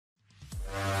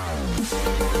Good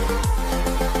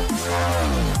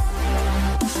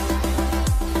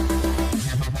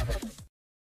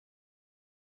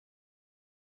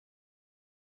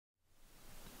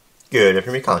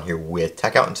afternoon, Colin here with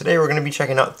Techout, and today we're going to be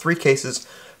checking out 3 cases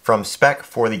from Speck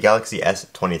for the Galaxy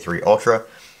S23 Ultra.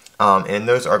 And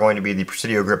those are going to be the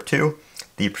Presidio Grip 2,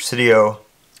 the Presidio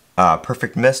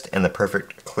Perfect Mist, and the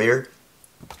Perfect Clear.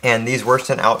 And these were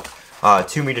sent out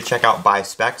to me to check out by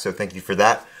Speck, so thank you for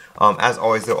that. As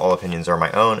always though, all opinions are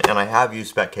my own, and I have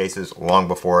used Speck cases long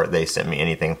before they sent me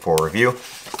anything for review.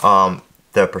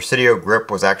 The Presidio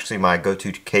Grip was actually my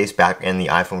go-to case back in the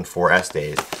iPhone 4S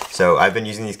days. So I've been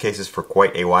using these cases for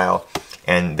quite a while,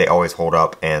 and they always hold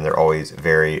up, and they're always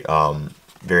very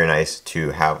nice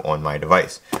to have on my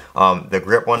device. The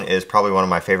Grip one is probably one of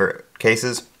my favorite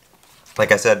cases.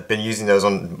 Like I said, been using those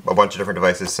on a bunch of different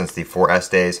devices since the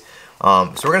 4S days.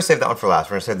 So we're going to save that one for last.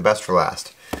 We're going to save the best for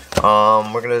last.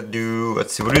 We're going to do,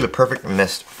 let's see, we'll do the Perfect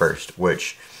Mist first,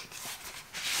 which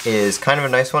is kind of a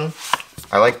nice one.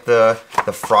 I like the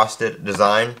frosted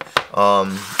design.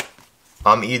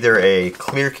 I'm either a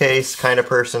clear case kind of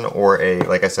person or a,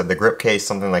 like I said, the grip case,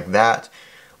 something like that.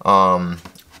 And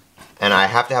I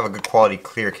have to have a good quality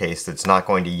clear case that's not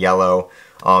going to yellow.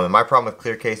 And my problem with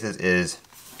clear cases is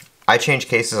I change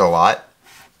cases a lot.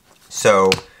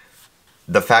 So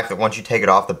the fact that once you take it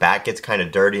off, the back gets kind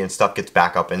of dirty and stuff gets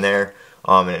back up in there.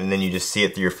 And then you just see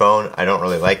it through your phone. I don't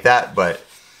really like that, but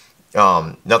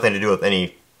nothing to do with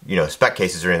any Speck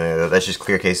cases or anything like that. That's just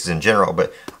clear cases in general.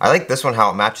 But I like this one, how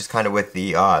it matches kind of with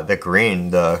the green,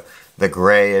 the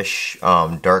grayish,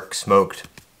 dark smoked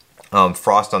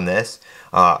frost on this.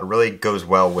 Really goes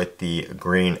well with the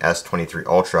green S23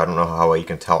 Ultra. I don't know how well you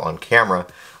can tell on camera,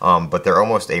 but they're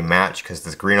almost a match because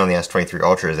this green on the S23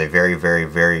 Ultra is a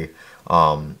very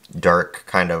dark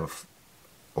kind of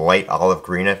light olive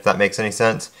green, if that makes any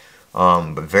sense.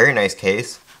 But very nice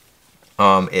case.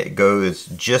 It goes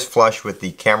just flush with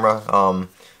the camera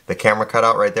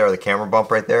cutout right there, or the camera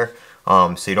bump right there.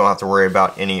 So you don't have to worry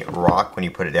about any rock when you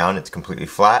put it down. It's completely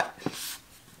flat.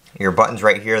 Your buttons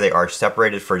right here, they are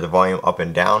separated for the volume up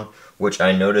and down, which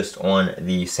I noticed on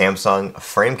the Samsung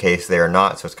frame case they are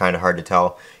not, so it's kind of hard to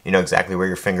tell exactly where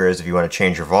your finger is if you want to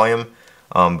change your volume.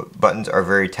 Buttons are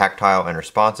very tactile and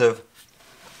responsive,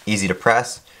 easy to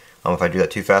press. If I do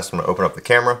that too fast, I'm going to open up the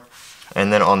camera.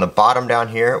 And then on the bottom down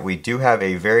here, we do have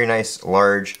a very nice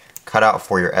large cutout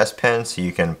for your S Pen, so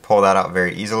you can pull that out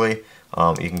very easily.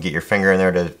 You can get your finger in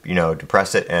there to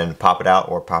depress it and pop it out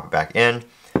or pop it back in.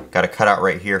 Got a cutout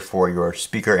right here for your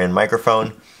speaker and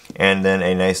microphone, and then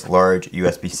a nice large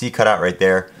USB-C cutout right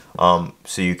there,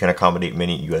 so you can accommodate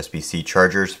many USB-C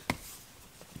chargers.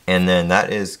 And then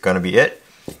that is going to be it.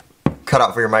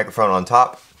 Cutout for your microphone on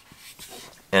top,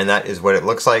 and that is what it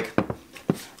looks like.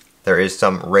 There is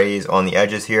some rays on the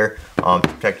edges here to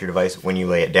protect your device when you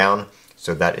lay it down,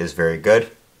 so that is very good.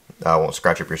 Won't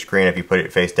scratch up your screen if you put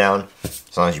it face down,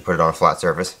 as long as you put it on a flat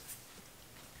surface.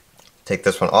 Take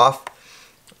this one off.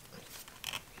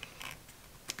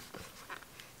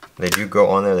 They do go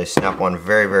on there, they snap on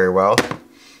very well.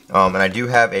 And I do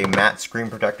have a matte screen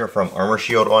protector from Armor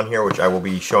Shield on here, which I will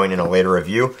be showing in a later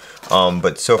review.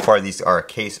 But so far these are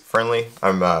case friendly.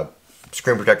 I'm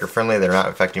screen protector friendly, they're not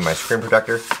affecting my screen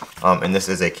protector. And this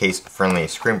is a case friendly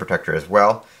screen protector as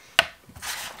well.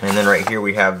 And then right here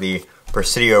we have the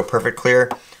Presidio Perfect Clear,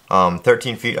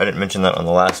 13 feet, I didn't mention that on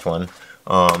the last one.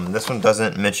 This one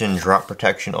doesn't mention drop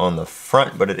protection on the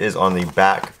front, but it is on the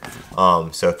back.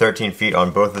 So 13 feet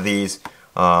on both of these,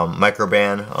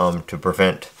 microban to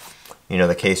prevent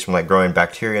the case from like growing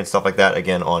bacteria and stuff like that,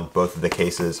 again on both of the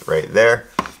cases right there.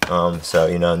 So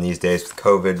in these days with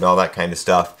COVID and all that kind of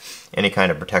stuff, any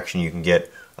kind of protection you can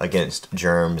get against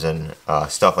germs and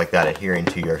stuff like that adhering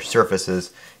to your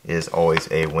surfaces is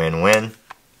always a win-win.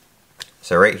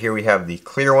 So right here we have the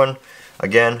clear one.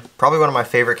 Again, probably one of my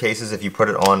favorite cases if you put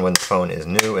it on when the phone is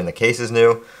new and the case is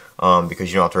new,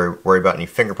 because you don't have to worry about any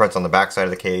fingerprints on the back side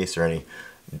of the case or any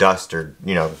dust or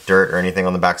dirt or anything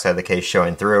on the back side of the case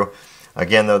showing through.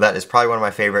 Again though, that is probably one of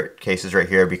my favorite cases right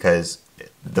here because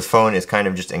the phone is kind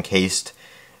of just encased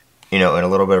in a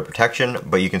little bit of protection,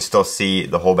 but you can still see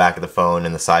the whole back of the phone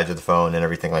and the sides of the phone and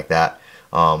everything like that,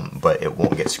 but it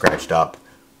won't get scratched up.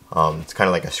 It's kind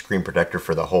of like a screen protector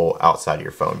for the whole outside of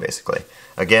your phone basically.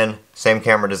 Again, same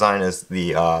camera design as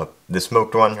the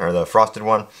smoked one or the frosted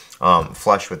one,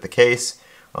 flush with the case,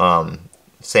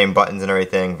 same buttons and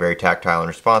everything, very tactile and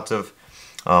responsive.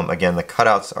 Again, the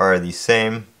cutouts are the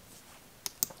same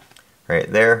right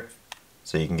there,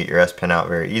 so you can get your S Pen out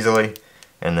very easily,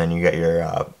 and then you got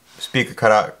your speaker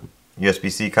cutout,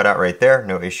 USB-C cutout right there,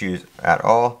 no issues at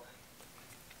all.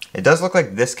 It does look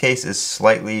like this case is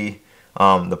slightly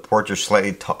The ports are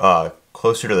slightly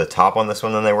closer to the top on this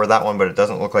one than they were that one, but it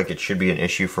doesn't look like it should be an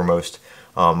issue for most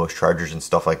chargers and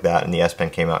stuff like that, and the S Pen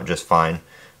came out just fine.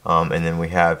 And then we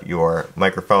have your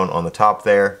microphone on the top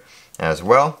there as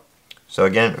well. So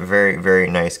again, very, very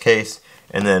nice case.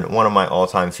 And then one of my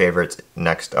all-time favorites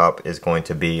next up is going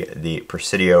to be the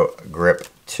Presidio Grip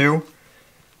 2.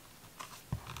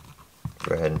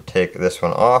 Go ahead and take this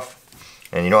one off.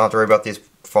 And you don't have to worry about these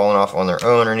falling off on their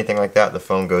own or anything like that. The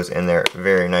phone goes in there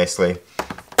very nicely.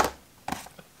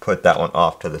 Put that one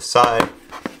off to the side.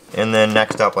 And then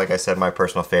next up, like I said, my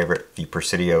personal favorite, the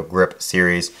Presidio Grip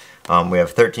series. We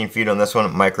have 13 feet on this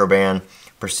one, microband,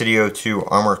 Presidio 2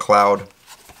 Armor Cloud,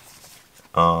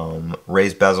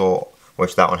 raised bezel,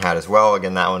 which that one had as well.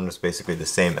 Again, that one was basically the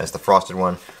same as the frosted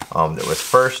one that was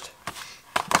first.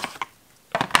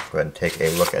 Go ahead and take a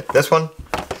look at this one.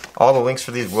 All the links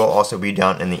for these will also be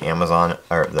down in the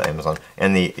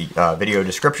video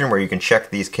description, where you can check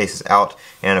these cases out.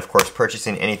 And of course,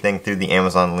 purchasing anything through the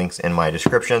Amazon links in my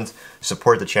descriptions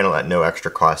support the channel at no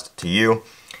extra cost to you.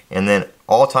 And then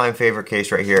all-time favorite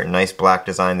case right here, nice black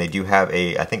design. They do have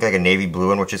a, I think like a navy blue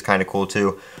one, which is kind of cool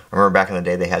too. I remember back in the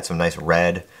day they had some nice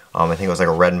red. I think it was like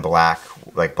a red and black,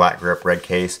 like black grip red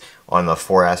case on the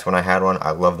 4S when I had one.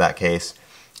 I love that case.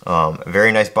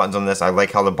 Very nice buttons on this. I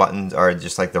like how the buttons are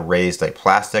just like the raised like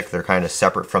plastic. They're kind of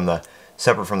separate from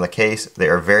the case. They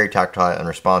are very tactile and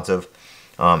responsive.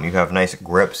 You have nice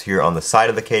grips here on the side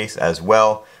of the case as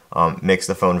well. Makes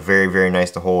the phone very, very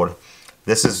nice to hold.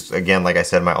 This is, again, like I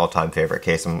said, my all-time favorite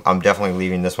case. I'm definitely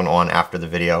leaving this one on after the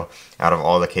video out of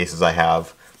all the cases I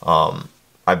have.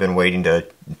 I've been waiting to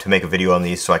make a video on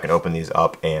these so I can open these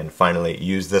up and finally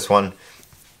use this one.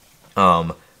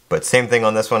 But same thing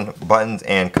on this one, buttons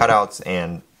and cutouts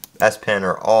and S Pen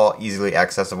are all easily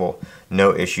accessible.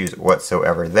 No issues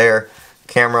whatsoever there.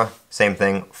 Camera, same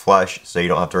thing, flush, so you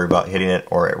don't have to worry about hitting it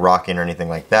or it rocking or anything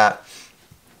like that.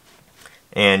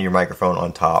 And your microphone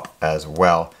on top as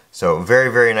well. So very,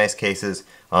 very nice cases.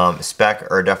 Speck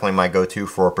are definitely my go-to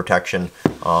for protection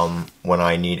when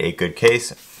I need a good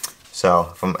case. So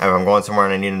if I'm going somewhere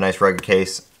and I need a nice rugged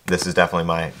case, this is definitely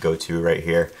my go-to right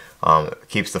here. It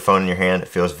keeps the phone in your hand. It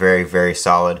feels very, very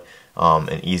solid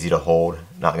and easy to hold.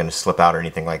 Not going to slip out or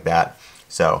anything like that.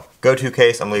 So go-to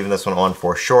case, I'm leaving this one on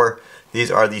for sure. These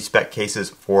are the spec cases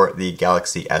for the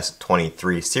Galaxy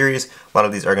S23 series. A lot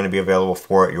of these are going to be available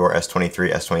for your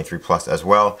S23, S23 Plus as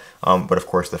well. But of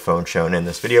course, the phone shown in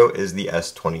this video is the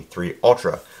S23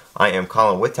 Ultra. I am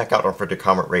Colin with Techout. Don't forget to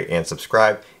comment, rate, and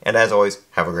subscribe. And as always,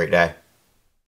 have a great day.